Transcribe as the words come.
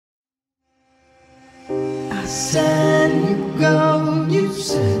said you go, you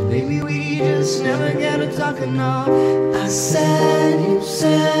said, baby, we just never get to talking now. I said, you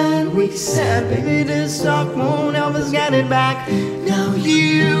said, we said, baby, this talk won't help us get it back. Now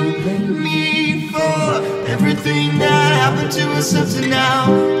you blame me for everything that happened to us up to now.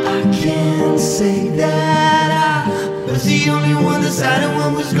 I can't say that I was the only one deciding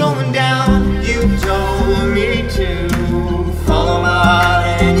what was going down. You told me to follow my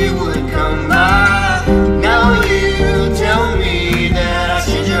heart and you would come by. Now you tell me that I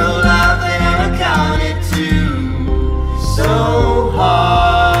changed your life and I'm accounted to. So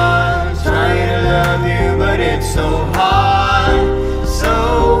hard trying to love you, but it's so hard,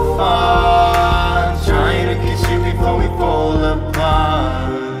 so far trying to kiss you before we fall apart.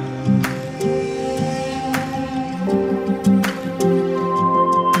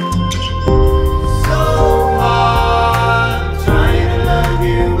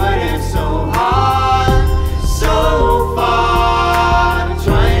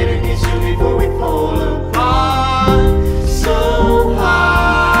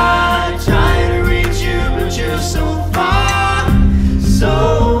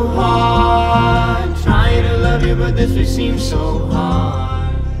 But this would seem so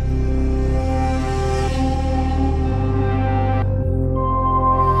hard.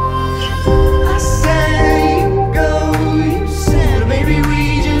 I said you go, you said, maybe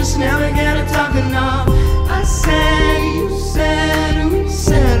we just never get to talk enough. I said you said, we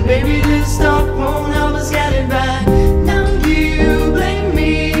said, baby, this talk won't help us get it back. Now you blame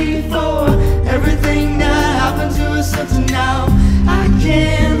me for everything that happened to us up to now. I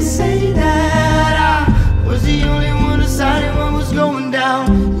can't say that I was the only one deciding what was going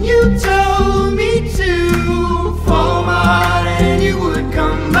down. You told me to follow my heart and you would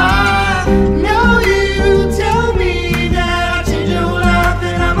come by. Now you tell me that I changed your life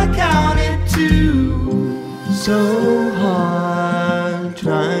and I'm accounted to. So hard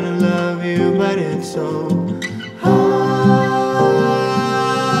trying to love you, but it's so hard.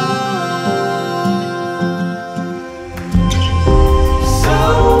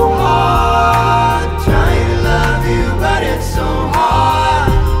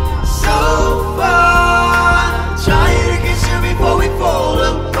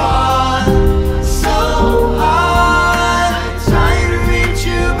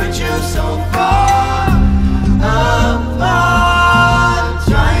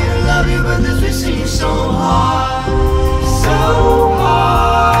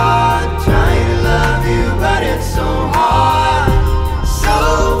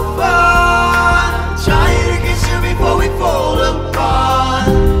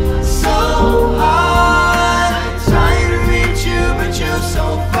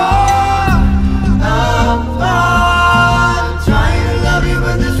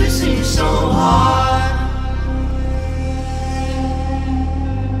 So hard.